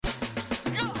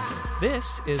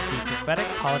This is the Prophetic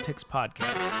Politics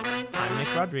Podcast. I'm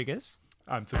Nick Rodriguez.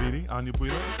 I'm Thabiti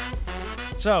Anyabuila.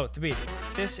 So, Thabiti,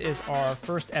 this is our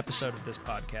first episode of this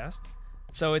podcast.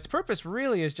 So its purpose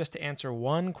really is just to answer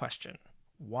one question.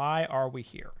 Why are we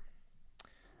here?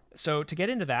 So to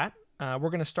get into that, we're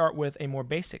going to start with a more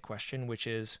basic question, which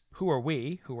is, who are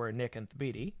we, who are Nick and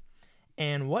Thabiti,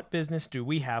 and what business do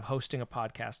we have hosting a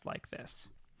podcast like this?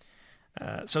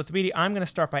 So Thabiti, I'm going to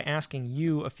start by asking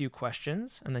you a few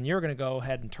questions, and then you're going to go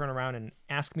ahead and turn around and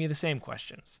ask me the same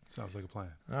questions. Sounds like a plan.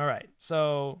 All right.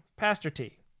 So, Pastor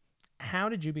T, how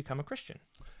did you become a Christian?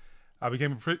 I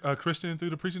became a Christian through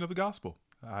the preaching of the gospel.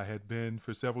 I had been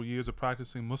for several years a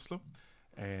practicing Muslim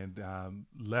and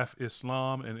left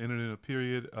Islam and entered in a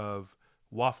period of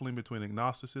waffling between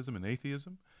agnosticism and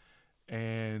atheism.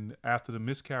 And after the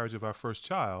miscarriage of our first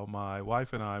child, my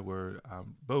wife and I were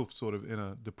both sort of in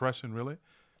a depression, really.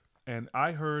 And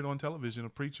I heard on television a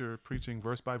preacher preaching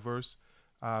verse by verse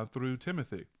through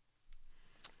Timothy.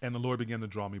 And the Lord began to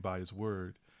draw me by his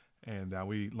word. And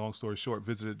we, long story short,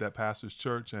 visited that pastor's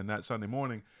church. And that Sunday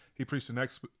morning, he preached an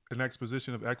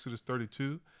exposition of Exodus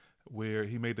 32, where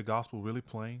he made the gospel really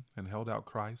plain and held out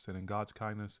Christ. And in God's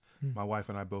kindness, my wife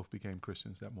and I both became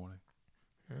Christians that morning.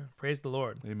 Yeah, praise the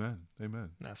Lord. Amen.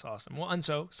 Amen. That's awesome. Well, and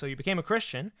so you became a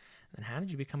Christian. Then how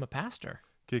did you become a pastor?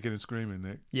 Kicking and screaming,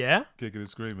 Nick. Yeah? Kicking and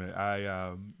screaming.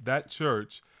 That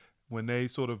church, when they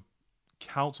sort of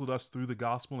counseled us through the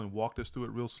gospel and walked us through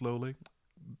it real slowly,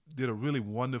 did a really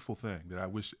wonderful thing that I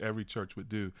wish every church would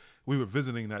do. We were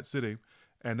visiting that city,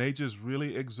 and they just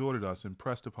really exhorted us,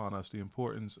 impressed upon us the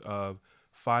importance of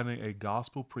finding a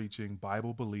gospel-preaching,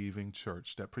 Bible-believing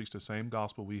church that preached the same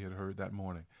gospel we had heard that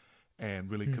morning,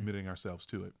 and really committing ourselves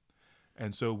to it.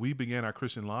 And so we began our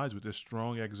Christian lives with this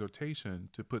strong exhortation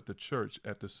to put the church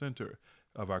at the center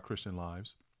of our Christian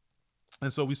lives.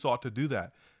 And so we sought to do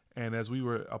that. And as we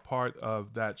were a part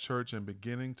of that church and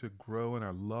beginning to grow in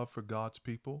our love for God's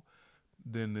people,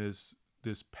 then this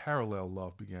parallel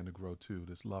love began to grow too,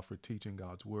 this love for teaching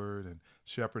God's word and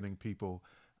shepherding people,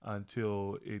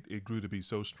 until it grew to be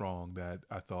so strong that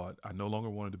I thought I no longer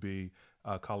wanted to be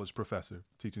a college professor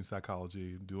teaching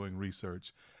psychology, doing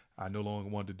research. I no longer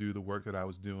wanted to do the work that I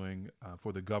was doing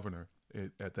for the governor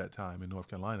at that time in North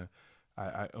Carolina.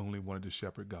 I only wanted to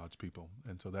shepherd God's people.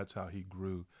 And so that's how he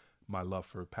grew my love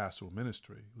for pastoral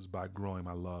ministry. It was by growing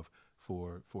my love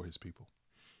for his people.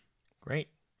 Great.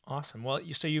 Awesome. Well,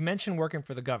 so you mentioned working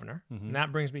for the governor, and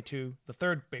that brings me to the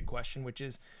third big question, which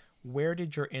is, where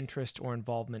did your interest or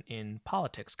involvement in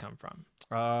politics come from?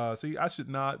 See, I should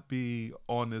not be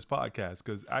on this podcast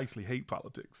because I actually hate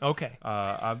politics. Okay.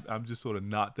 I'm just sort of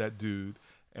not that dude.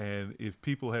 And if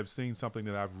people have seen something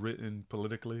that I've written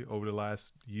politically over the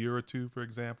last year or two, for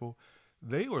example,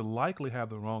 they will likely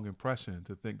have the wrong impression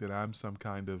to think that I'm some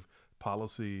kind of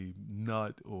policy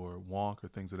nut or wonk or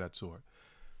things of that sort.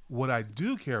 What I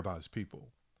do care about is people.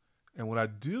 And what I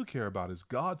do care about is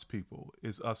God's people,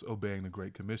 is us obeying the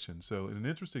Great Commission. So in an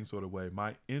interesting sort of way,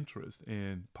 my interest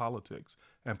in politics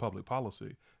and public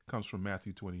policy comes from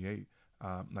Matthew 28,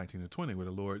 19 and 20, where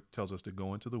the Lord tells us to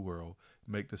go into the world,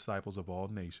 make disciples of all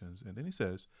nations. And then he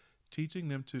says, teaching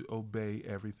them to obey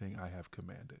everything I have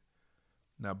commanded.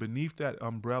 Now, beneath that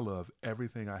umbrella of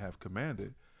everything I have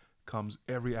commanded comes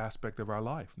every aspect of our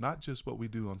life, not just what we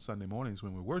do on Sunday mornings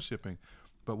when we're worshiping,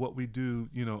 but what we do,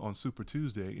 on Super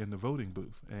Tuesday in the voting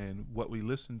booth, and what we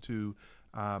listen to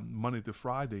Monday to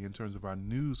Friday in terms of our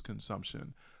news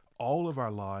consumption. All of our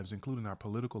lives, including our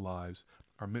political lives,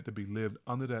 are meant to be lived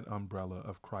under that umbrella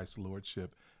of Christ's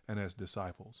lordship and as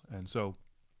disciples. And so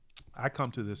I come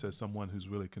to this as someone who's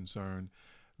really concerned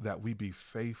that we be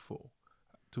faithful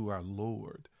to our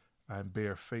Lord and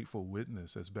bear faithful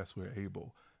witness as best we're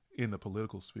able in the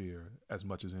political sphere as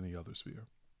much as any other sphere.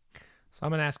 So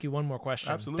I'm going to ask you one more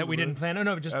question. Absolutely, that we didn't plan.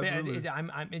 No, Absolutely.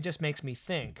 it just makes me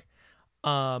think.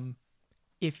 So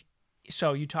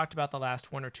you talked about the last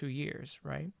 1 or 2 years,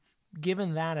 right?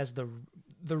 Given that as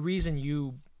the reason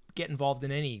you get involved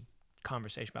in any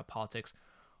conversation about politics,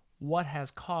 what has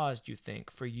caused, you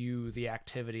think, for you the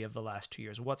activity of the last 2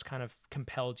 years? What's kind of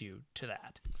compelled you to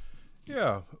that?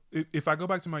 Yeah. If I go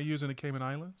back to my years in the Cayman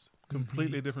Islands,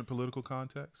 completely different political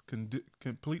context,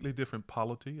 completely different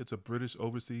polity. It's a British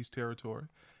overseas territory.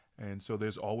 And so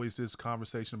there's always this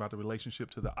conversation about the relationship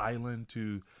to the island,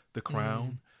 to the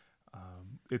crown.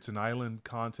 It's an island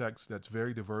context that's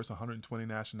very diverse, 120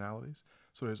 nationalities.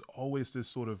 So there's always this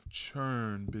sort of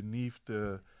churn beneath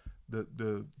the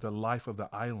life of the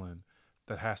island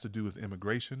that has to do with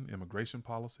immigration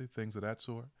policy, things of that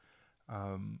sort.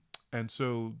 And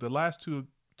so the last two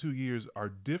years are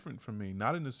different for me,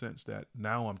 not in the sense that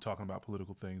now I'm talking about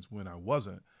political things when I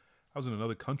wasn't, I was in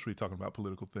another country talking about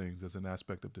political things as an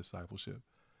aspect of discipleship.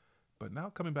 But now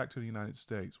coming back to the United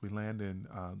States, we land in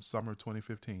summer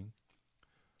 2015.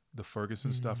 The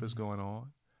Ferguson stuff is going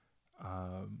on.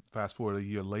 Fast forward a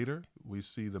year later, we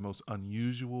see the most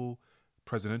unusual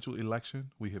presidential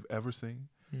election we have ever seen.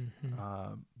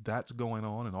 That's going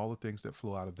on, and all the things that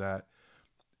flow out of that.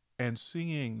 And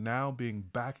seeing now being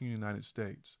back in the United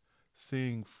States,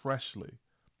 seeing freshly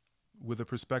with a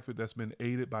perspective that's been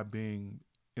aided by being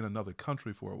in another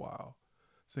country for a while,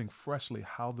 seeing freshly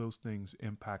how those things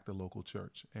impact the local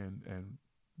church and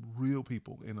real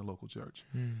people in the local church.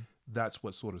 That's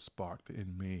what sort of sparked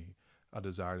in me a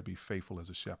desire to be faithful as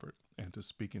a shepherd and to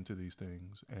speak into these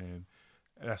things. And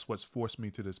that's what's forced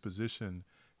me to this position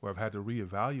where I've had to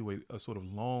reevaluate a sort of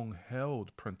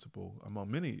long-held principle among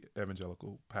many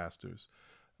evangelical pastors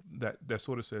that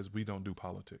sort of says we don't do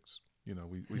politics. You know,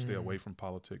 we stay away from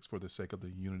politics for the sake of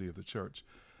the unity of the church.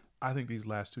 I think these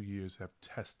last 2 years have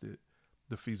tested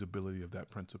the feasibility of that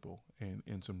principle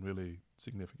in some really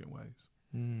significant ways.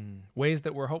 Ways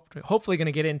that we're hopefully going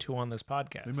to get into on this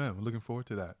podcast. Amen. We're looking forward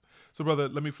to that. So, brother,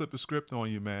 let me flip the script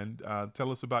on you, man. Tell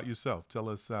us about yourself. Tell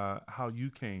us how you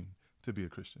came to be a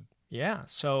Christian. Yeah.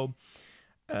 So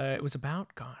it was about,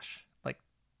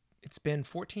 it's been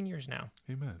 14 years now.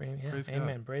 Amen. Yeah, Praise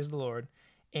amen. God. Praise the Lord.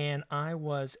 And I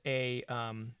was a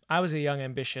young,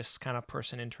 ambitious kind of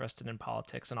person interested in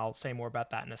politics, and I'll say more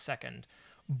about that in a second.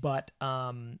 But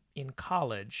in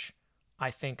college,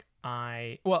 I think so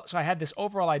I had this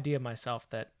overall idea of myself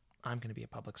that I'm going to be a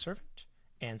public servant,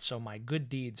 and so my good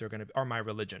deeds are my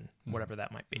religion, whatever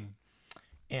that might be.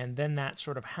 And then that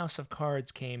sort of house of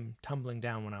cards came tumbling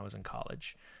down when I was in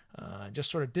college.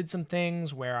 Just sort of did some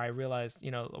things where I realized,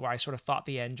 where I sort of thought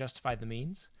the end justified the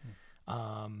means.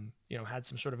 Had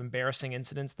some sort of embarrassing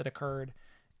incidents that occurred.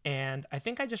 And I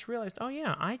think I just realized,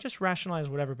 I just rationalize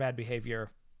whatever bad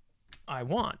behavior I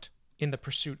want in the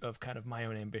pursuit of kind of my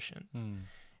own ambitions.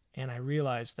 And I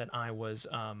realized that I was,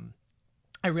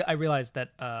 I realized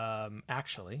that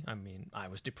actually, I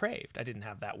was depraved. I didn't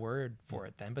have that word for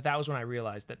it then, but that was when I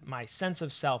realized that my sense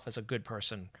of self as a good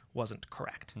person wasn't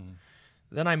correct.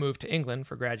 Then I moved to England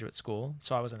for graduate school.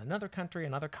 So I was in another country,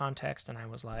 another context, and I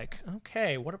was like,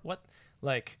 okay, what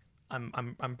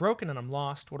I'm broken and I'm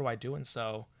lost. What do I do? And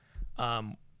so,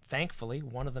 thankfully,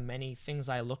 one of the many things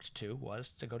I looked to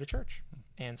was to go to church.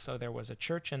 And so there was a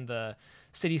church in the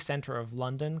city center of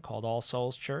London called All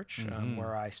Souls Church,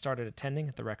 where I started attending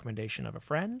at the recommendation of a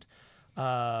friend.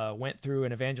 Went through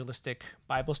an evangelistic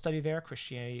Bible study there,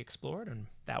 Christianity Explored, and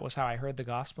that was how I heard the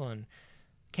gospel and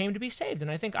came to be saved.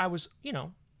 And I think I was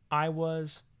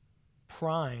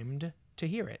primed to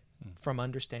hear it from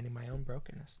understanding my own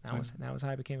brokenness. That was how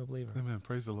I became a believer. Amen.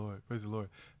 Praise the Lord. Praise the Lord.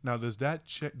 Now, did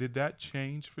that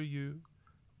change for you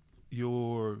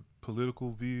your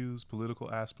political views, political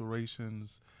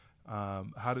aspirations?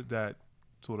 How did that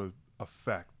sort of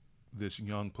affect this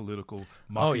young political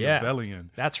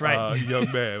Machiavellian? That's right. Young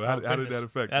man. How did that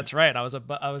affect? That's right. I was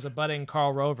a budding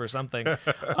Karl Rove or something.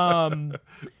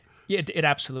 It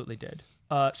absolutely did.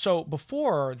 So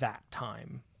before that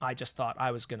time, I just thought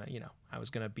I was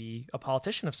gonna be a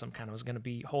politician of some kind. I was gonna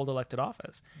hold elected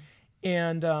office,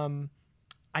 and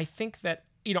I think that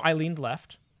I leaned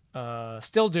left,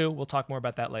 still do. We'll talk more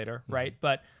about that later, right?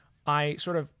 But I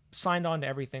sort of signed on to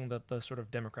everything that the sort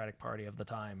of Democratic Party of the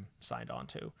time signed on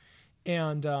to,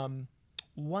 and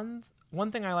one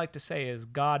thing I like to say is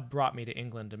God brought me to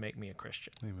England to make me a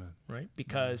Christian. Amen. Right?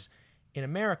 Because in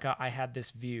America, I had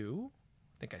this view.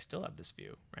 I think I still have this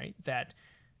view, right? That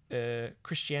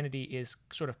Christianity is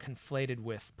sort of conflated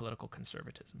with political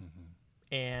conservatism.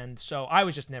 And so I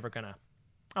was never gonna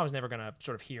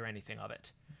sort of hear anything of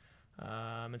it.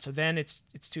 And so then it's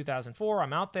 2004,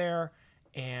 I'm out there,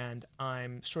 and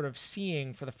I'm sort of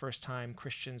seeing for the first time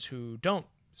Christians who don't,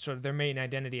 sort of their main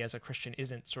identity as a Christian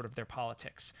isn't sort of their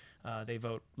politics. They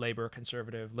vote Labour,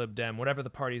 Conservative, Lib Dem, whatever the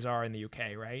parties are in the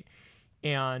UK, right?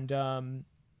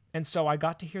 And so I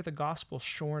got to hear the gospel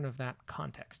shorn of that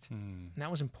context. And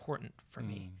that was important for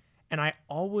me. And I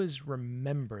always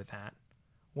remember that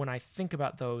when I think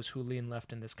about those who lean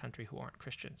left in this country who aren't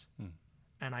Christians.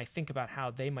 And I think about how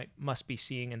they must be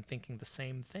seeing and thinking the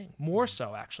same thing, more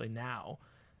so actually now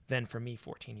than for me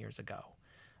 14 years ago.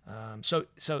 So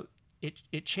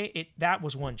that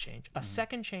was one change. A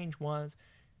second change was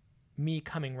me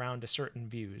coming around to certain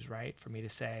views, right? For me to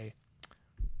say,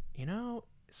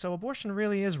 so abortion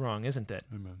really is wrong, isn't it?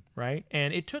 Amen. Right?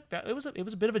 And it took that. It was a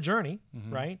bit of a journey,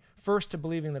 right? First to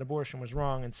believing that abortion was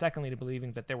wrong, and secondly to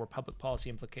believing that there were public policy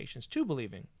implications to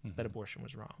believing that abortion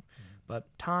was wrong.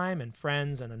 But time and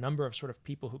friends and a number of sort of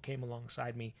people who came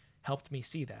alongside me helped me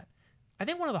see that. I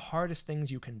think one of the hardest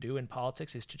things you can do in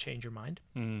politics is to change your mind.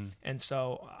 And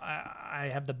so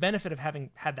I have the benefit of having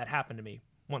had that happen to me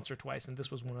once or twice, and this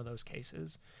was one of those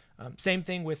cases. Same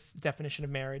thing with definition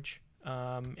of marriage,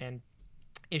 and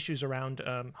issues around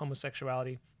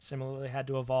homosexuality. Similarly, had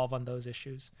to evolve on those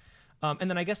issues. And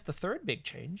then I guess the third big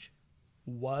change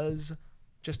was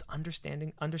just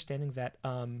understanding that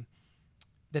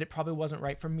that it probably wasn't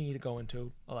right for me to go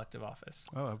into elective office.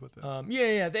 Oh, how about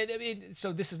that?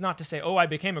 So this is not to say, I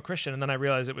became a Christian and then I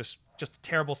realized it was just a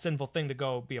terrible, sinful thing to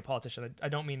go be a politician. I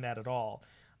don't mean that at all.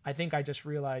 I think I just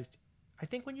realized,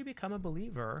 when you become a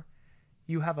believer,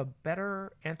 you have a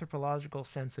better anthropological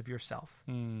sense of yourself.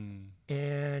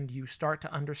 And you start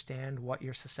to understand what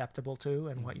you're susceptible to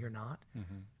and what you're not.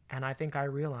 And I think I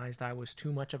realized I was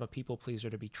too much of a people pleaser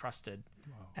to be trusted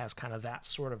as kind of that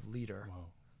sort of leader.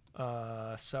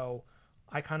 So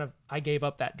I gave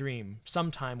up that dream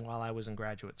sometime while I was in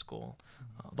graduate school,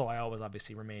 though I always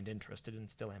obviously remained interested and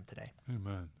still am today.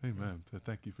 Amen.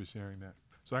 Thank you for sharing that.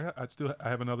 So I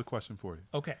have another question for you.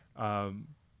 Okay.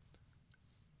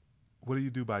 What do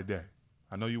you do by day?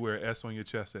 I know you wear an S on your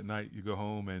chest at night. You go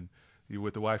home and you're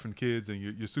with the wife and kids and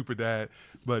you're super dad.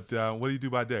 But what do you do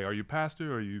by day? Are you a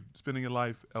pastor or are you spending your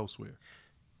life elsewhere?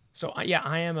 So,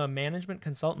 I am a management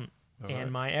consultant. All and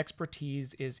right. my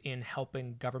expertise is in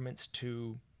helping governments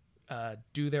to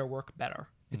do their work better.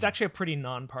 It's actually a pretty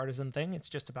nonpartisan thing. It's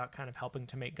just about kind of helping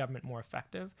to make government more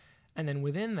effective. And then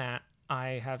within that,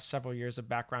 I have several years of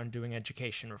background doing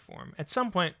education reform. At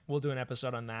some point, we'll do an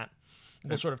episode on that.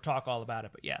 We'll sort of talk all about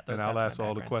it. But and I'll that's ask my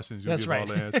all the background. questions. You'll That's give right. all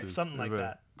the answers. Something like Right.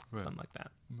 that. Right. Something like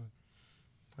that.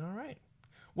 All right.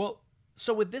 Well,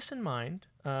 so with this in mind,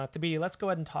 let's go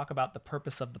ahead and talk about the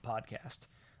purpose of the podcast.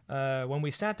 When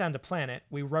we sat down to plan it,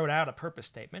 we wrote out a purpose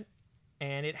statement,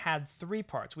 and it had 3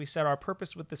 parts. We said our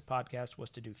purpose with this podcast was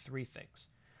to do 3 things.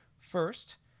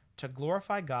 First, to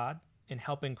glorify God in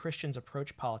helping Christians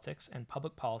approach politics and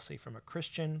public policy from a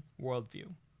Christian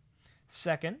worldview.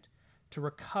 Second, to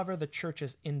recover the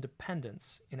church's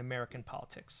independence in American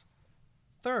politics.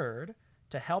 Third,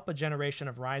 to help a generation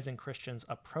of rising Christians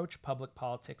approach public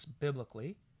politics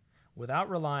biblically without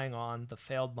relying on the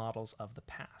failed models of the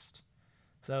past.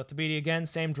 So, Thabiti, again,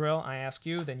 same drill. I ask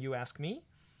you, then you ask me.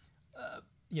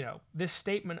 This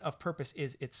statement of purpose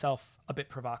is itself a bit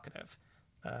provocative.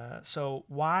 So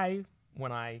why,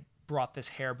 when I brought this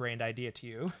harebrained idea to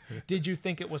you, did you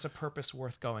think it was a purpose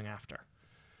worth going after?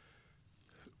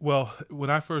 Well, when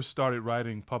I first started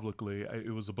writing publicly,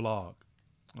 it was a blog.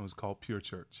 It was called Pure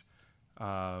Church.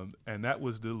 And that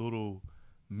was the little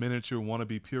miniature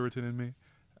wannabe Puritan in me,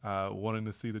 wanting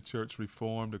to see the church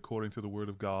reformed according to the Word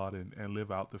of God and live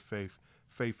out the faith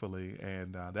faithfully.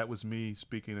 And that was me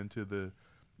speaking into the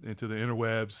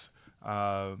interwebs,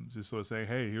 just sort of saying,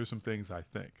 hey, here's some things I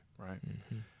think, right?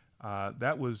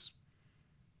 That was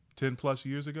 10 plus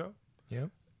years ago. Yeah.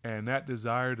 And that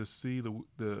desire to see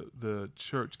the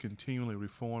church continually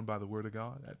reformed by the Word of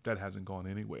God, that hasn't gone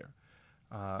anywhere.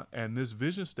 And this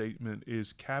vision statement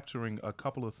is capturing a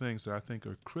couple of things that I think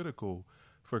are critical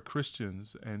for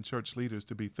Christians and church leaders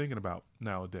to be thinking about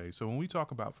nowadays. So when we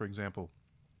talk about, for example,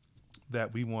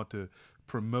 that we want to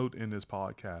promote in this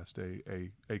podcast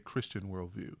a Christian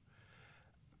worldview,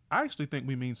 I actually think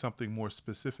we mean something more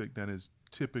specific than is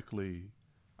typically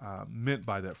meant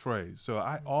by that phrase. So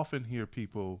I often hear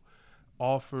people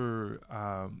offer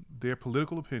their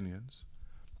political opinions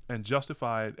and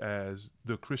justify it as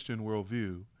the Christian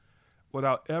worldview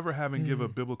without ever having give a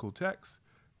biblical text,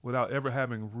 without ever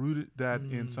having rooted that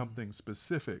in something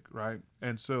specific, right?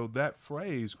 And so that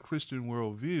phrase, Christian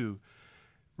worldview,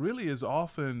 really is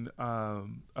often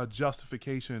a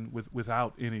justification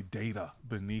without any data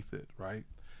beneath it, right?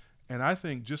 And I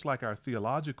think just like our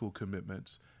theological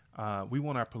commitments, we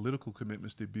want our political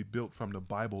commitments to be built from the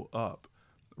Bible up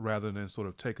rather than sort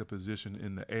of take a position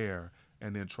in the air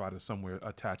and then try to somewhere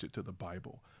attach it to the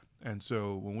Bible. And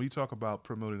so when we talk about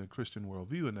promoting a Christian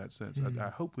worldview in that sense, I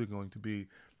hope we're going to be,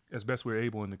 as best we're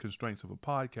able in the constraints of a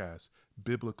podcast,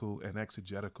 biblical and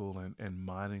exegetical and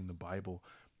mining the Bible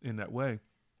in that way.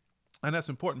 And that's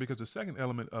important because the second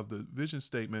element of the vision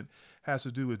statement has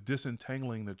to do with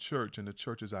disentangling the church and the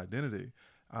church's identity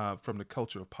from the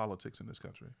culture of politics in this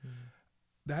country.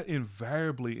 That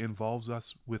invariably involves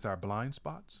us with our blind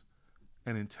spots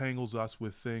and entangles us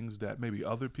with things that maybe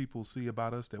other people see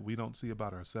about us that we don't see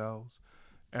about ourselves,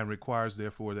 and requires,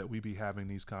 therefore, that we be having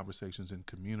these conversations in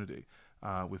community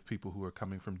with people who are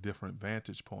coming from different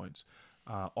vantage points,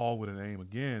 all with an aim,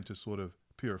 again, to sort of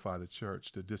purify the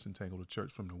church, to disentangle the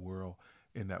church from the world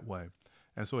in that way.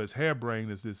 And so as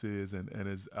harebrained as this is and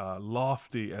as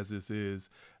lofty as this is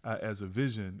as a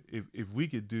vision, if we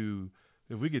could do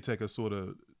if we could take a sort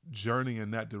of journey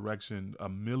in that direction a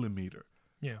millimeter,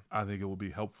 Yeah. I think it will be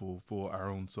helpful for our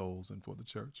own souls and for the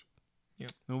church. Yeah.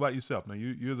 And what about yourself? Now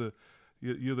you're the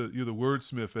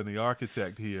wordsmith and the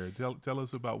architect here. Tell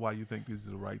us about why you think these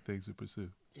are the right things to pursue.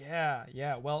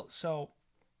 Yeah. Well, so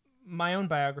my own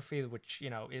biography, which,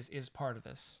 is part of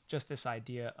this, just this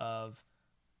idea of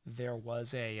there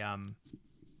was a,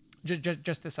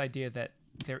 just this idea that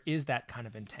there is that kind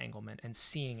of entanglement and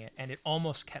seeing it. And it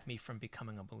almost kept me from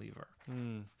becoming a believer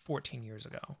 14 years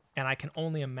ago. And I can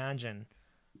only imagine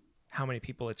how many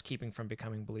people it's keeping from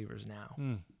becoming believers now.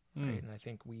 Right? And I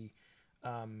think we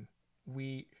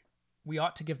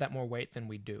ought to give that more weight than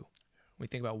we do. We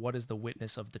think about what is the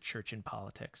witness of the church in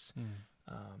politics.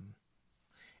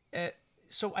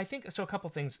 So I think, a couple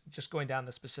things just going down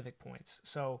the specific points.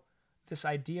 So this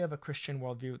idea of a Christian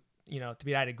worldview,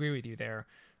 I'd agree with you there.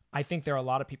 I think there are a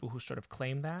lot of people who sort of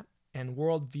claim that, and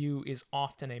worldview is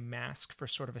often a mask for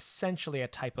sort of essentially a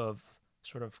type of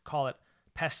sort of, call it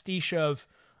pastiche of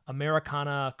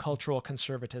Americana cultural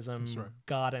conservatism, That's right.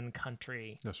 God and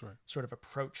country. That's right. Sort of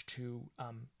approach to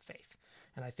faith.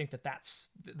 And I think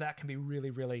that can be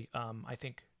really, really, I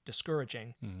think,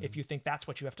 discouraging if you think that's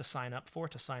what you have to sign up for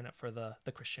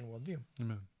the Christian worldview.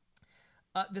 Amen.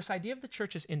 This idea of the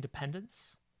church's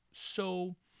independence.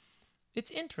 So it's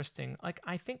interesting. Like,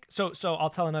 I think, so I'll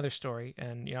tell another story,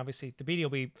 and obviously Thabiti you'll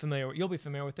be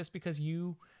familiar with this because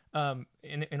you,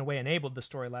 in a way, enabled the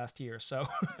story last year. So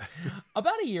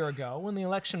about a year ago, when the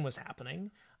election was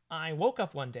happening, I woke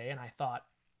up one day and I thought,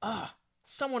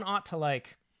 someone ought to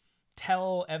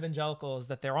tell evangelicals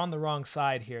that they're on the wrong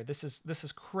side here. This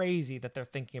is crazy that they're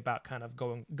thinking about kind of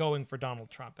going for Donald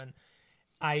Trump. And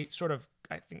I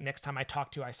think next time I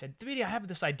talked to you, I said, Thabiti, I have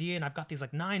this idea and I've got these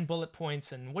 9 bullet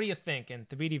points, and what do you think? And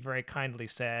Thabiti very kindly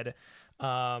said,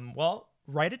 well,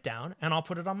 write it down and I'll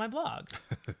put it on my blog.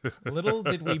 Little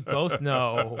did we both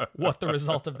know what the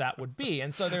result of that would be.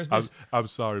 And so there's this... I'm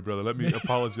sorry, brother. Let me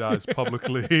apologize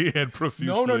publicly and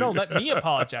profusely. No. Let me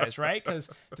apologize, right? Because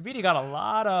Thabiti got a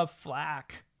lot of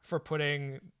flack for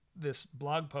putting this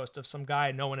blog post of some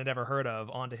guy no one had ever heard of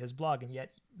onto his blog. And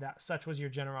yet such was your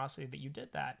generosity that you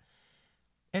did that.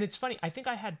 And it's funny. I think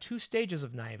I had 2 stages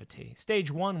of naivety.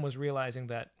 Stage 1 was realizing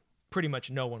that pretty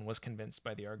much no one was convinced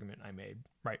by the argument I made,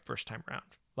 right, first time around.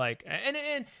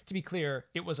 And to be clear,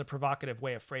 it was a provocative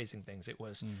way of phrasing things. It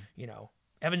was,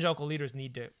 evangelical leaders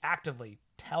need to actively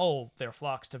tell their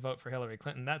flocks to vote for Hillary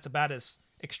Clinton. That's about as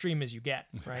extreme as you get,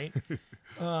 right?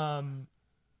 And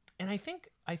I think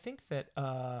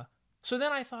that. So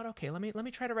then I thought, okay, let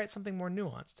me try to write something more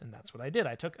nuanced, and that's what I did.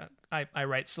 I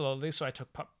write slowly, so I took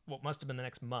what must have been the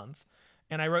next month.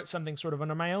 And I wrote something sort of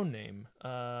under my own name,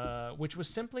 which was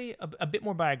simply a bit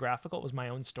more biographical. It was my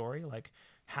own story.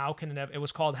 It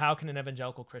was called How Can an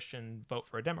Evangelical Christian Vote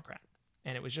for a Democrat?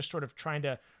 And it was just sort of trying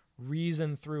to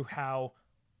reason through how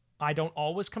I don't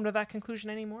always come to that conclusion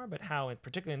anymore, but how,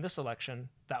 particularly in this election,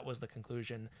 that was the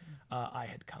conclusion I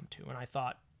had come to. And I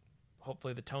thought,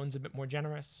 hopefully the tone's a bit more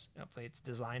generous. Hopefully it's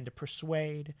designed to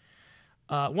persuade.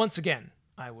 Once again,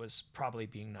 I was probably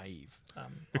being naive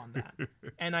on that.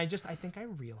 And I think I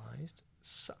realized,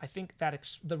 I think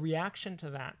that the reaction to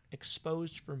that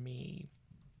exposed for me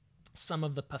some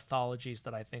of the pathologies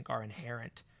that I think are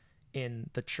inherent in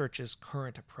the church's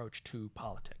current approach to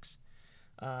politics.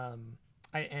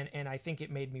 I think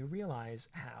it made me realize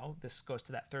how, this goes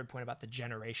to that third point about the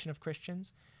generation of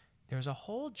Christians, there's a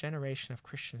whole generation of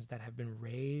Christians that have been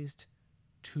raised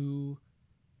to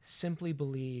simply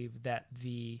believe that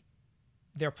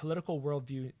their political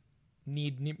worldview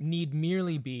need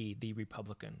merely be the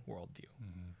Republican worldview.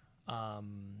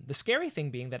 The scary thing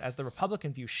being that as the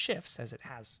Republican view shifts, as it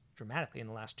has dramatically in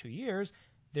the last 2 years,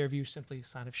 their view simply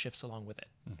kind of shifts along with it,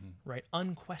 right?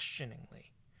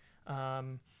 Unquestioningly.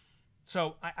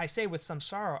 So I say with some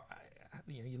sorrow,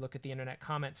 you look at the internet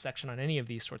comment section on any of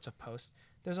these sorts of posts,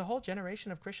 there's a whole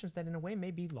generation of Christians that in a way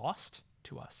may be lost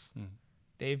to us.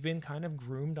 They've been kind of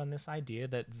groomed on this idea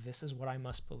that this is what I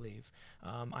must believe.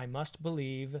 I must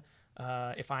believe,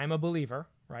 if I'm a believer,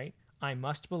 right, I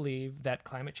must believe that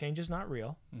climate change is not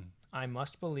real. I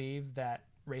must believe that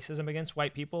racism against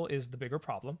white people is the bigger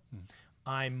problem.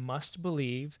 I must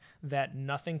believe that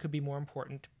nothing could be more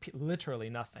important, literally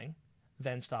nothing,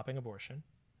 than stopping abortion,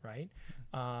 right?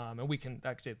 And we can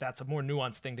actually, that's a more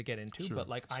nuanced thing to get into, Sure, but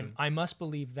like sure. I must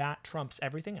believe that trumps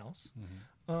everything else.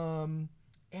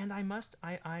 And I must,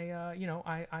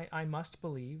 I must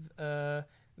believe that,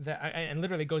 and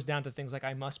literally goes down to things like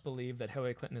I must believe that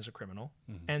Hillary Clinton is a criminal,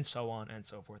 and so on and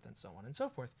so forth and so on and so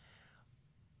forth.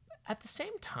 At the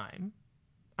same time,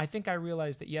 I think I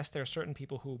realized that yes, there are certain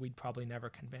people who we'd probably never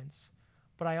convince,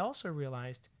 but I also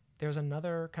realized there's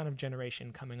another kind of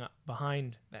generation coming up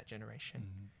behind that generation.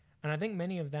 Mm-hmm. And I think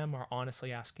many of them are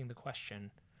honestly asking the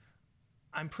question,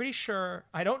 I'm pretty sure,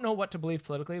 I don't know what to believe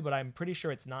politically, but I'm pretty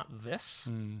sure it's not this.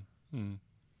 Mm-hmm.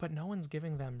 But no one's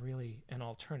giving them really an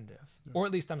alternative. Yeah. Or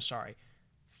at least, I'm sorry,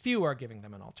 few are giving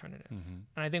them an alternative. Mm-hmm.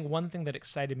 And I think one thing that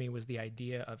excited me was the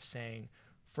idea of saying,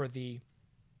 for the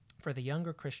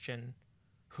younger Christian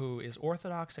who is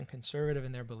orthodox and conservative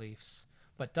in their beliefs,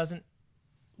 but doesn't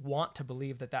want to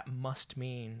believe that that must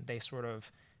mean they sort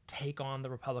of take on the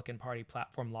Republican Party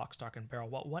platform lock, stock, and barrel.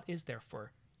 Well, what is there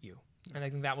for you? And I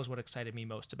think that was what excited me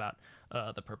most about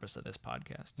the purpose of this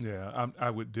podcast. Yeah, I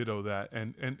would ditto that,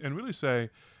 and really say,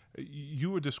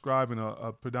 you were describing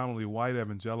a predominantly white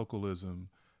evangelicalism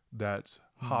that's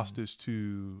hostage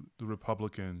to the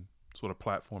Republican sort of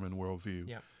platform and worldview.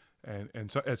 Yeah.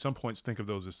 And so at some points think of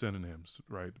those as synonyms,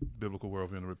 right? Biblical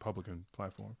worldview and the Republican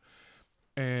platform.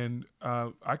 And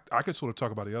I could sort of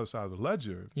talk about the other side of the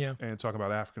ledger, yeah, and talk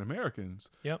about African Americans,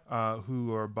 yep,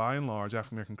 who are by and large,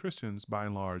 African American Christians by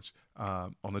and large,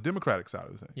 on the Democratic side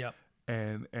of the thing, yep,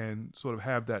 and sort of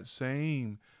have that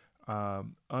same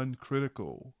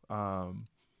uncritical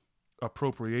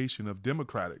appropriation of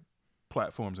Democratic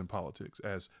platforms in politics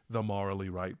as the morally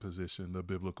right position, the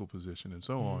biblical position, and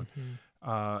so on.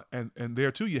 And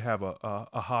there too, you have a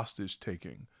hostage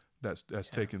taking that's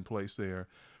taking place there.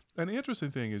 And the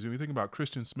interesting thing is, when you think about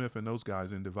Christian Smith and those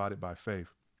guys in Divided by Faith,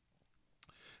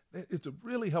 it's a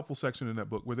really helpful section in that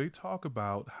book where they talk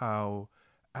about how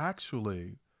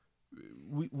actually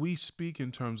we speak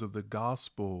in terms of the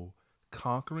gospel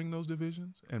conquering those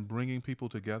divisions and bringing people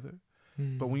together.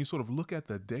 But when you sort of look at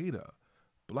the data,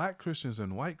 Black Christians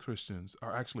and white Christians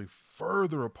are actually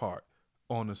further apart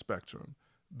on the spectrum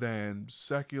than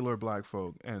secular Black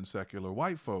folk and secular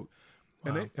white folk.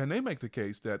 Wow. And they make the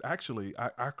case that actually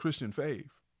our Christian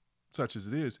faith, such as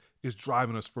it is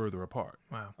driving us further apart.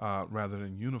 Wow. Rather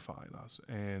than unifying us.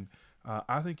 And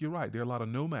I think you're right. There are a lot of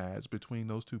nomads between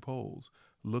those two poles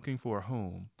looking for a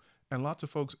home, and lots of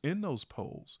folks in those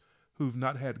poles who've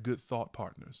not had good thought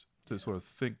partners to sort of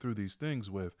think through these things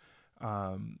with.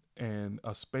 And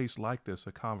a space like this,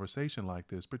 a conversation like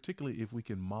this, particularly if we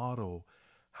can model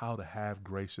how to have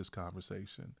gracious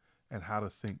conversation and how to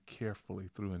think carefully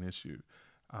through an issue,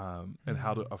 and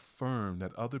how to affirm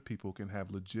that other people can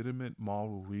have legitimate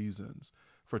moral reasons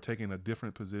for taking a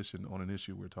different position on an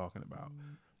issue we're talking about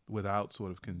without sort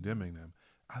of condemning them.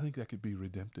 I think that could be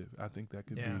redemptive. I think that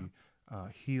could be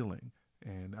healing,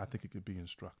 and I think it could be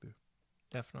instructive.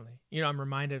 Definitely. You know, I'm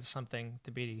reminded of something,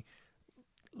 Thabiti.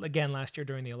 Again, last year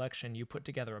during the election, you put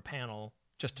together a panel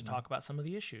just to talk about some of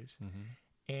the issues.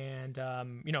 And,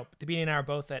 you know, Thabiti and I are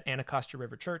both at Anacostia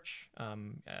River Church,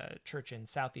 a church in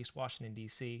Southeast Washington,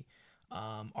 D.C.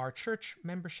 Our church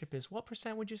membership is, what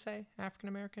percent would you say,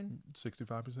 African-American?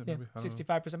 65% maybe?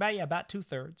 65%, about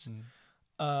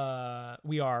 2/3.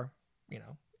 We are, you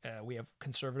know, we have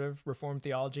conservative Reformed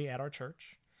theology at our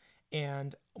church.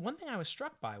 And one thing I was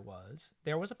struck by was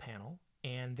there was a panel,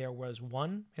 and there was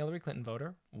one Hillary Clinton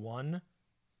voter,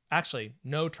 actually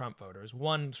no Trump voters,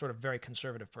 one sort of very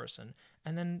conservative person,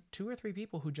 and then 2 or 3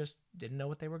 people who just didn't know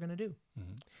what they were going to do.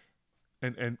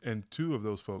 And 2 of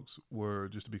those folks were,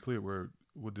 just to be clear,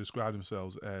 would describe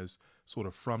themselves as sort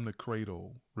of from the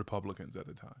cradle Republicans at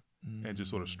the time, and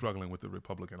just sort of struggling with the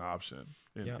Republican option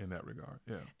in that regard.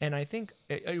 Yeah. And I think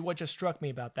what just struck me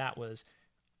about that was,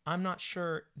 I'm not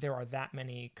sure there are that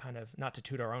many kind of, not to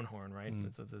toot our own horn, right?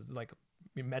 This is like a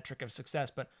metric of success,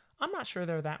 but I'm not sure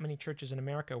there are that many churches in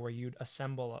America where you'd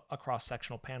assemble a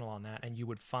cross-sectional panel on that and you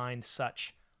would find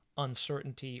such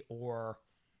uncertainty or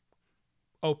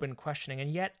open questioning.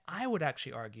 And yet I would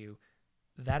actually argue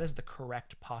that is the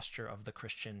correct posture of the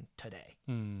Christian today.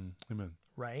 Amen.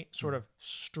 Right? Sort of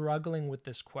struggling with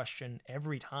this question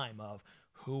every time of,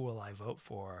 who will I vote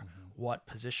for? What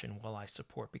position will I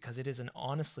support? Because it is an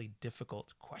honestly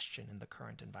difficult question in the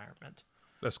current environment.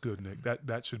 That's good, Nick.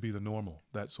 That should be the normal.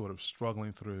 That sort of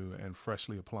struggling through and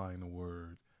freshly applying the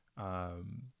word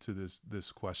to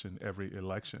this question every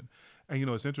election. And, you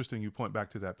know, it's interesting you point back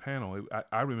to that panel.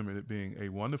 I remember it being a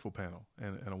wonderful panel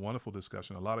and a wonderful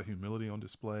discussion, a lot of humility on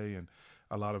display and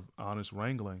a lot of honest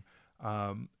wrangling.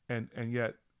 And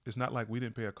yet it's not like we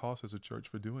didn't pay a cost as a church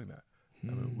for doing that.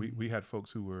 I mean, we had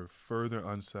folks who were further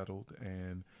unsettled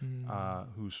and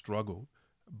who struggled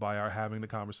by our having the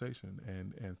conversation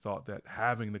and thought that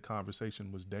having the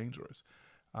conversation was dangerous.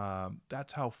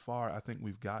 That's how far I think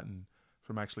we've gotten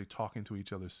from actually talking to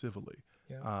each other civilly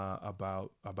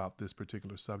about this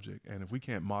particular subject. And if we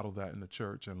can't model that in the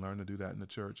church and learn to do that in the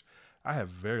church, I have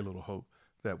very little hope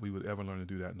that we would ever learn to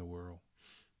do that in the world.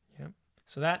 Yeah.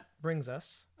 So that brings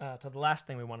us to the last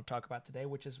thing we want to talk about today,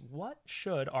 which is what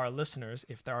should our listeners,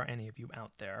 if there are any of you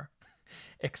out there,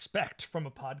 expect from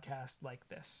a podcast like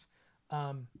this?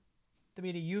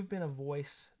 Thabiti, you've been a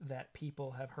voice that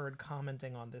people have heard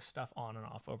commenting on this stuff on and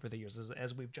off over the years,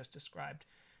 as we've just described.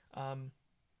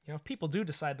 If people do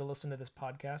decide to listen to this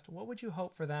podcast, what would you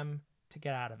hope for them to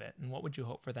get out of it, and what would you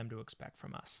hope for them to expect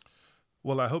from us?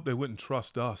 Well, I hope they wouldn't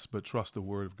trust us, but trust the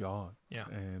Word of God,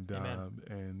 and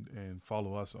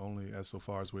follow us only as so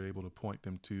far as we're able to point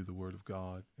them to the Word of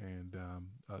God and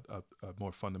a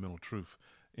more fundamental truth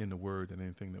in the Word than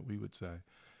anything that we would say.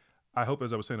 I hope,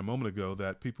 as I was saying a moment ago,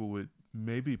 that people would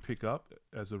maybe pick up,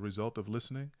 as a result of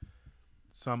listening,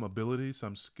 some ability,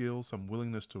 some skill, some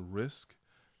willingness to risk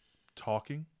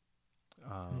talking,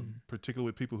 particularly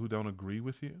with people who don't agree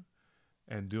with you,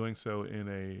 and doing so in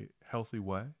a healthy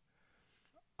way.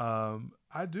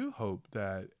 I do hope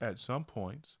that at some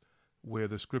points where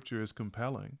the Scripture is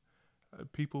compelling,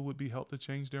 people would be helped to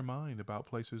change their mind about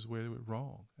places where they were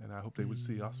wrong, and I hope they would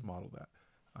see us model that.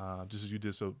 Just as you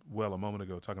did so well a moment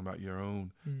ago, talking about your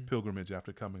own pilgrimage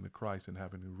after coming to Christ and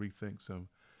having to rethink some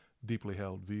deeply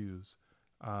held views.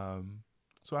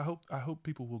 So I hope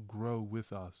people will grow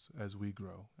with us as we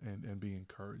grow and be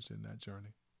encouraged in that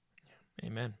journey. Yeah.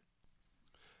 Amen.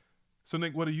 So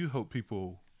Nick, what do you hope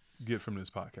people get from this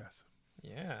podcast?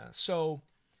 Yeah. So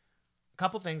a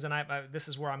couple things, and this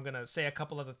is where I'm going to say a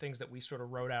couple other things that we sort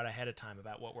of wrote out ahead of time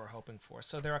about what we're hoping for.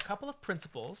 So there are a couple of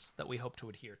principles that we hope to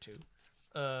adhere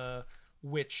to,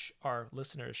 which our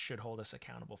listeners should hold us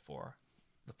accountable for.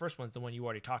 The first one's the one you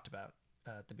already talked about,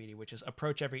 Thabiti, which is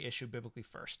approach every issue biblically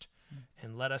first,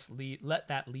 and let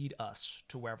that lead us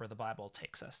to wherever the Bible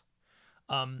takes us.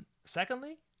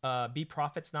 Secondly, be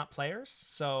prophets, not players.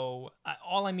 So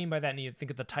all I mean by that, and you think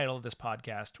of the title of this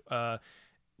podcast,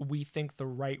 we think the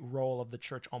right role of the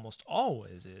church almost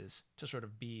always is to sort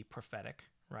of be prophetic,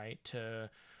 right?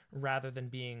 Rather than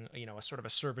being, a sort of a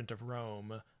servant of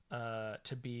Rome,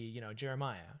 to be,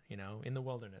 Jeremiah, in the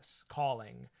wilderness,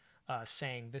 calling,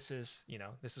 saying this is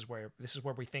where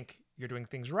we think you're doing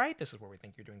things right. This is where we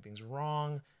think you're doing things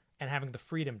wrong, and having the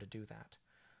freedom to do that.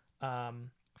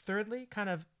 Thirdly, kind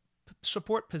of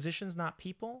support positions, not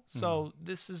people. So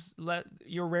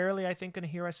you're rarely, I think, going to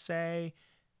hear us say,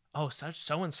 "Oh,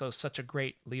 so-and-so is such a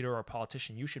great leader or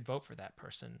politician. You should vote for that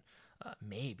person."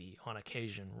 Maybe on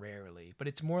occasion, rarely, but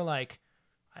it's more like,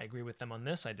 I agree with them on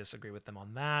this, I disagree with them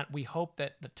on that. We hope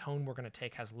that the tone we're going to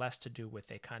take has less to do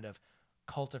with a kind of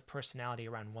cult of personality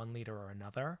around one leader or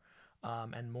another,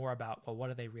 and more about, well, what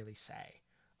do they really say?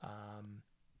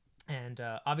 And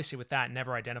obviously with that,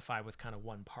 never identify with kind of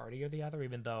one party or the other,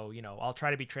 even though, I'll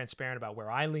try to be transparent about where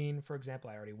I lean, for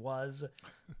example. I already was.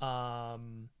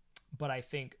 But I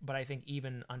think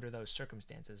even under those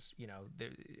circumstances,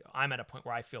 I'm at a point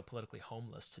where I feel politically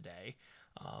homeless today.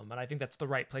 And I think that's the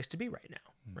right place to be right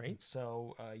now, right?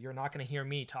 So you're not going to hear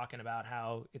me talking about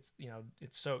how it's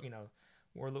so,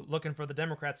 we're looking for the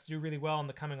Democrats to do really well in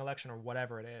the coming election or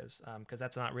whatever it is, because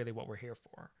that's not really what we're here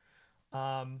for.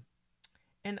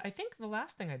 And I think the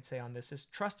last thing I'd say on this is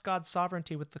trust God's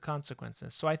sovereignty with the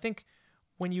consequences. So I think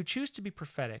when you choose to be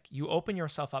prophetic, you open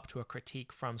yourself up to a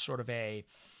critique from sort of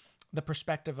the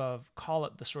perspective of, call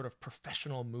it the sort of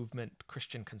professional movement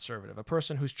Christian conservative, a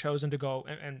person who's chosen to go,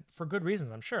 and for good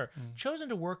reasons, I'm sure, chosen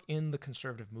to work in the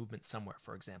conservative movement somewhere,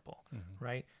 for example,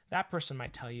 right? That person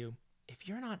might tell you, if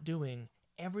you're not doing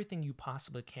everything you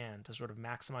possibly can to sort of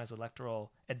maximize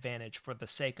electoral advantage for the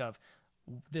sake of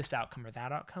this outcome or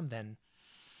that outcome, then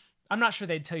I'm not sure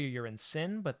they'd tell you you're in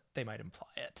sin, but they might imply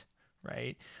it,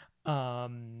 right?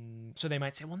 So they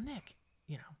might say, well, Nick,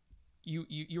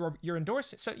 you're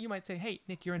endorsing. So you might say, hey,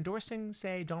 Nick, you're endorsing,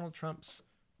 say, Donald Trump's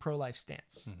pro-life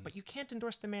stance, but you can't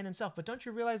endorse the man himself. But don't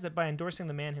you realize that by endorsing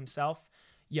the man himself,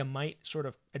 you might sort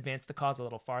of advance the cause a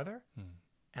little farther?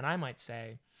 And I might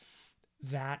say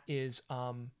that is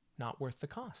not worth the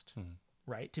cost.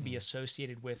 Right, to be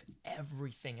associated with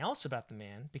everything else about the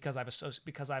man because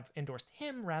I've endorsed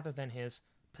him rather than his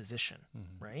position,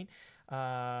 right?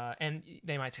 And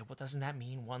they might say, well, doesn't that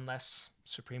mean one less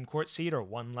Supreme Court seat or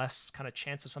one less kind of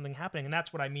chance of something happening? And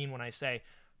that's what I mean when I say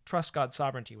trust God's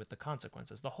sovereignty with the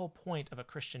consequences. The whole point of a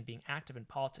Christian being active in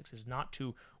politics is not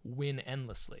to win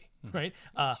endlessly, right?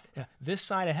 This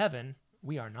side of heaven,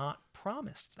 we are not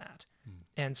promised that,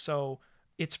 and so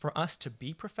it's for us to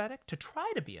be prophetic, to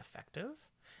try to be effective,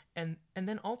 and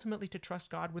then ultimately to trust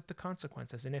God with the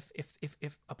consequences. And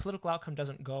if a political outcome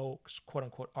doesn't go, quote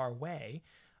unquote, our way,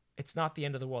 it's not the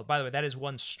end of the world. By the way, that is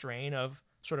one strain of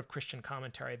sort of Christian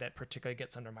commentary that particularly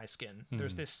gets under my skin.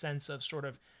 There's this sense of sort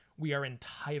of we are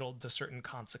entitled to certain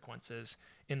consequences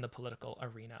in the political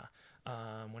arena.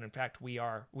 when in fact we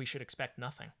should expect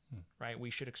nothing, right? We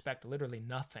should expect literally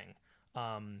nothing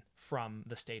from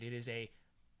the state. It is a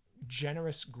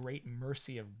generous, great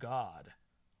mercy of God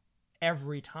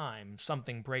every time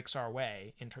something breaks our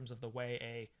way in terms of the way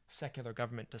a secular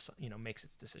government makes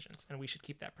its decisions, and we should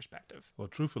keep that perspective. Well,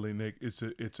 truthfully, Nick, it's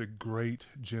a great,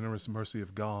 generous mercy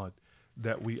of God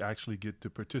that we actually get to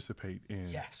participate in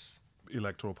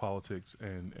electoral politics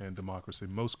and democracy.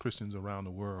 Most Christians around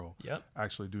the world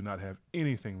actually do not have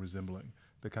anything resembling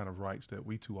the kind of rights that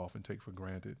we too often take for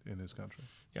granted in this country.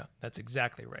 Yeah, that's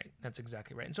exactly right. And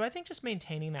so I think just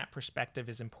maintaining that perspective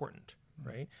is important,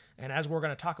 right? And as we're going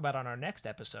to talk about on our next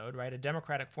episode, right, a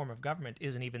democratic form of government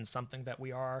isn't even something that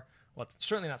it's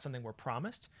certainly not something we're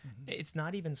promised. It's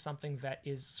not even something that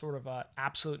is sort of an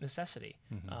absolute necessity.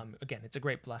 Again, it's a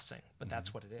great blessing, but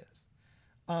that's what it is.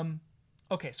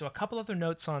 Okay, so a couple other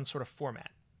notes on sort of format.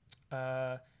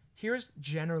 Here's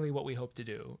generally what we hope to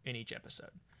do in each episode.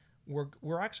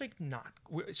 We're actually not.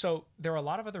 So there are a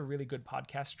lot of other really good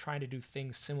podcasts trying to do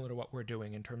things similar to what we're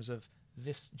doing in terms of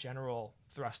this general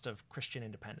thrust of Christian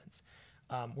independence.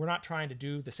 We're not trying to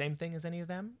do the same thing as any of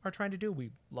them are trying to do. We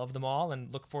love them all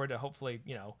and look forward to hopefully,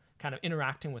 kind of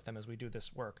interacting with them as we do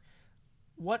this work.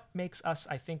 What makes us,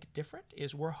 I think, different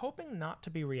is we're hoping not to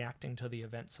be reacting to the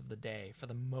events of the day for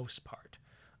the most part.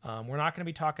 We're not going to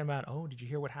be talking about, oh, did you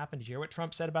hear what happened? Did you hear what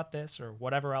Trump said about this or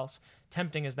whatever else,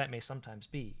 tempting as that may sometimes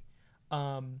be.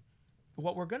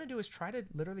 What we're going to do is try to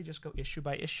literally just go issue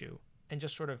by issue and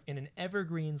just sort of in an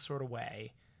evergreen sort of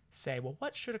way say, well,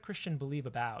 what should a Christian believe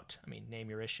about? I mean, name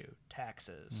your issue,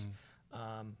 taxes,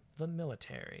 the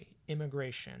military,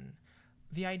 immigration.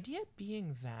 The idea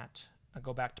being that, I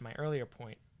go back to my earlier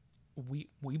point,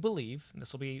 we believe, and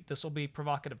this will be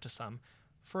provocative to some,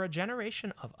 for a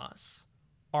generation of us,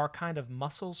 our kind of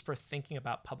muscles for thinking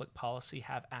about public policy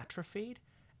have atrophied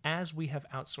as we have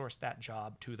outsourced that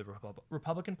job to the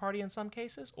Republican Party in some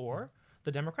cases or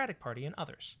the Democratic Party in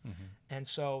others. And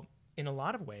so in a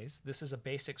lot of ways, this is a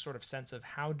basic sort of sense of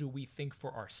how do we think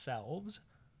for ourselves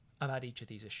about each of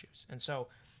these issues. And so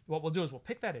what we'll do is we'll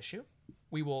pick that issue.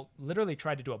 We will literally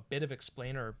try to do a bit of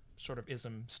explainer sort of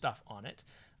ism stuff on it.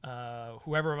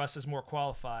 Whoever of us is more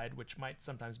qualified, which might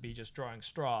sometimes be just drawing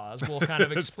straws, will kind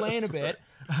of explain a bit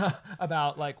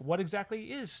about like what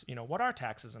exactly is, what are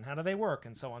taxes and how do they work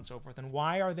and so on and so forth. And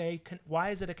why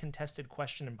is it a contested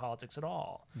question in politics at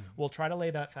all? We'll try to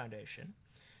lay that foundation.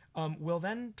 We'll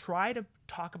then try to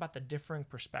talk about the differing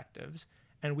perspectives,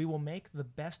 and we will make the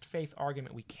best faith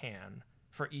argument we can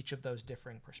for each of those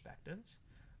differing perspectives.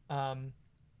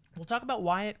 We'll talk about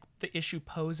why the issue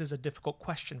poses a difficult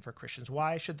question for Christians.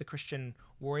 Why should the Christian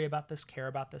worry about this, care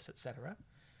about this, etc.?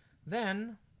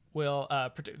 Then we'll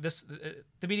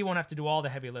the BD won't have to do all the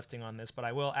heavy lifting on this, but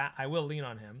I will lean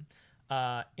on him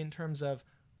in terms of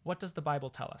what does the Bible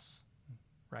tell us,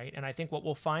 right? And I think what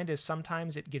we'll find is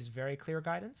sometimes it gives very clear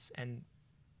guidance and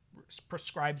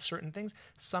prescribes certain things.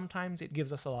 Sometimes it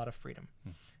gives us a lot of freedom.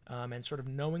 And sort of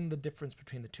knowing the difference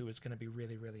between the two is going to be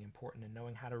really, really important, and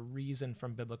knowing how to reason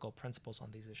from biblical principles on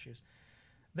these issues.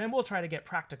 Then we'll try to get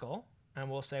practical, and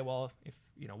we'll say, well, if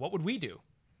what would we do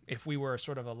if we were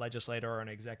sort of a legislator or an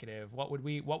executive?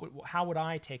 How would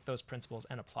I take those principles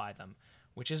and apply them?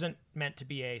 Which isn't meant to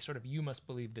be a sort of you must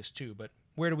believe this too, but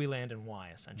where do we land and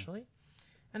why, essentially?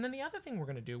 And then the other thing we're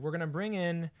going to do, we're going to bring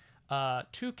in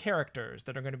two characters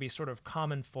that are going to be sort of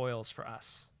common foils for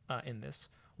us in this.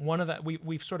 One of that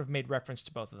we've sort of made reference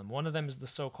to both of them. One of them is the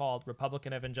so-called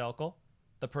Republican evangelical,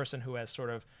 the person who has sort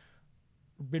of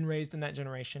been raised in that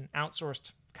generation,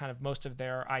 outsourced kind of most of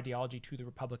their ideology to the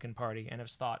Republican Party, and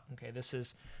has thought, okay, this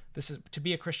is to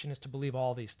be a Christian is to believe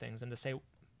all these things, and to say,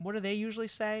 what do they usually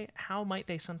say? How might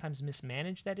they sometimes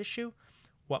mismanage that issue?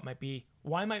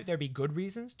 Why might there be good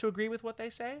reasons to agree with what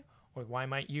they say, or why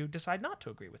might you decide not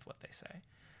to agree with what they say?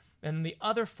 And the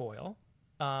other foil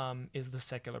is the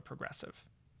secular progressive,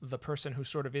 the person who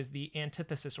sort of is the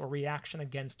antithesis or reaction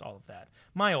against all of that.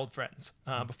 My old friends,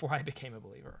 before I became a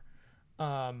believer,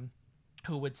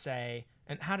 who would say,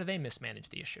 and how do they mismanage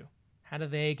the issue? How do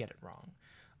they get it wrong?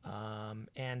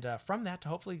 And from that to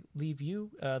hopefully leave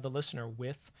you, the listener,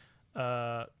 with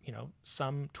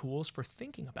some tools for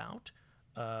thinking about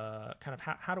kind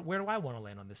of where do I want to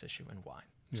land on this issue and why?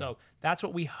 Yeah. So that's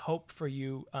what we hope for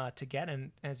you to get. And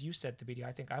as you said, Thabiti,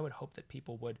 I think I would hope that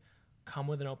people would come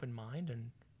with an open mind and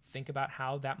think about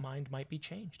how that mind might be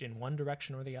changed in one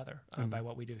direction or the other by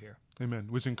what we do here. Amen.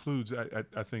 Which includes,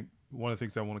 I think, one of the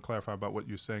things I want to clarify about what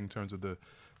you're saying in terms of the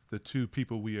two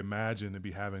people we imagine to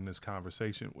be having this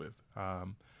conversation with,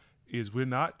 is we're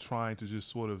not trying to just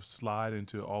sort of slide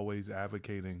into always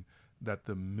advocating that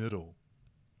the middle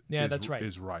Yeah, that's right.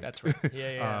 Is right. That's right.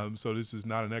 Yeah. So this is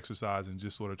not an exercise in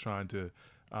just sort of trying to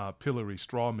pillory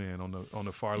straw man on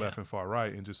the far left and far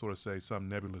right, and just sort of say some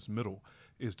nebulous middle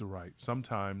is the right.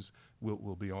 Sometimes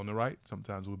we'll be on the right.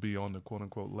 Sometimes we'll be on the quote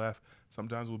unquote left.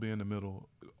 Sometimes we'll be in the middle.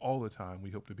 All the time, we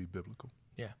hope to be biblical.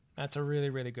 Yeah, that's a really,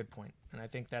 really good point, and I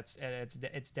think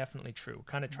it's definitely true.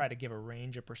 Kind of try to give a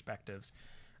range of perspectives,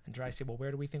 and try to say, well,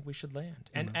 where do we think we should land?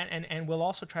 And we'll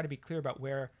also try to be clear about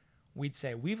where we'd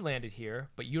say we've landed here,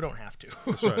 but you don't have to.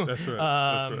 That's right. That's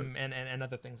right. And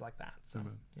other things like that. So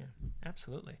yeah,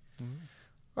 absolutely. Mm-hmm.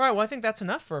 All right. Well, I think that's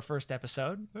enough for our first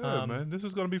episode. Yeah, man, this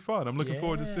is going to be fun. I'm looking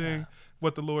forward to seeing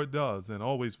what the Lord does, and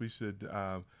always we should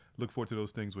look forward to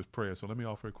those things with prayer. So let me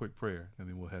offer a quick prayer, and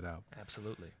then we'll head out.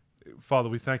 Absolutely. Father,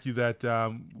 we thank you that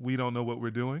we don't know what we're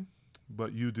doing,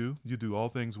 but you do. You do all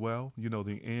things well. You know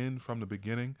the end from the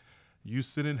beginning. You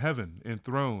sit in heaven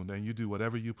enthroned, and you do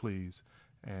whatever you please.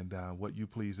 And what you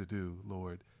please to do,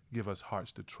 Lord, give us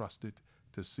hearts to trust it,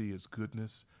 to see its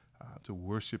goodness, to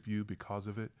worship you because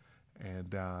of it.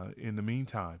 And in the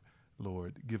meantime,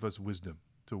 Lord, give us wisdom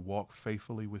to walk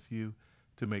faithfully with you,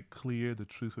 to make clear the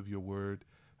truth of your word,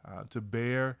 to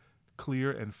bear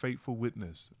clear and faithful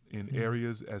witness in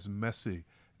areas as messy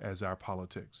as our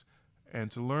politics,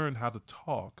 and to learn how to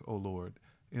talk, O Lord,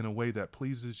 in a way that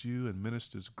pleases you and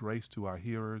ministers grace to our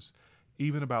hearers,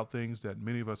 even about things that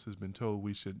many of us has been told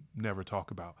we should never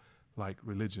talk about, like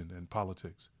religion and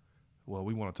politics. Well,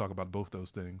 we want to talk about both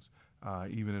those things,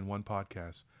 even in one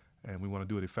podcast, and we want to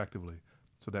do it effectively.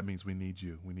 So that means we need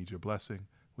you. We need your blessing.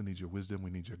 We need your wisdom. We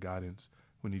need your guidance.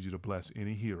 We need you to bless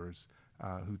any hearers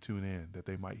who tune in, that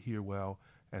they might hear well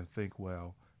and think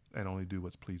well and only do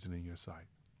what's pleasing in your sight.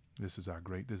 This is our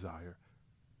great desire.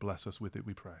 Bless us with it,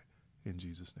 we pray. In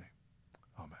Jesus' name,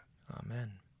 amen.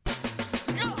 Amen.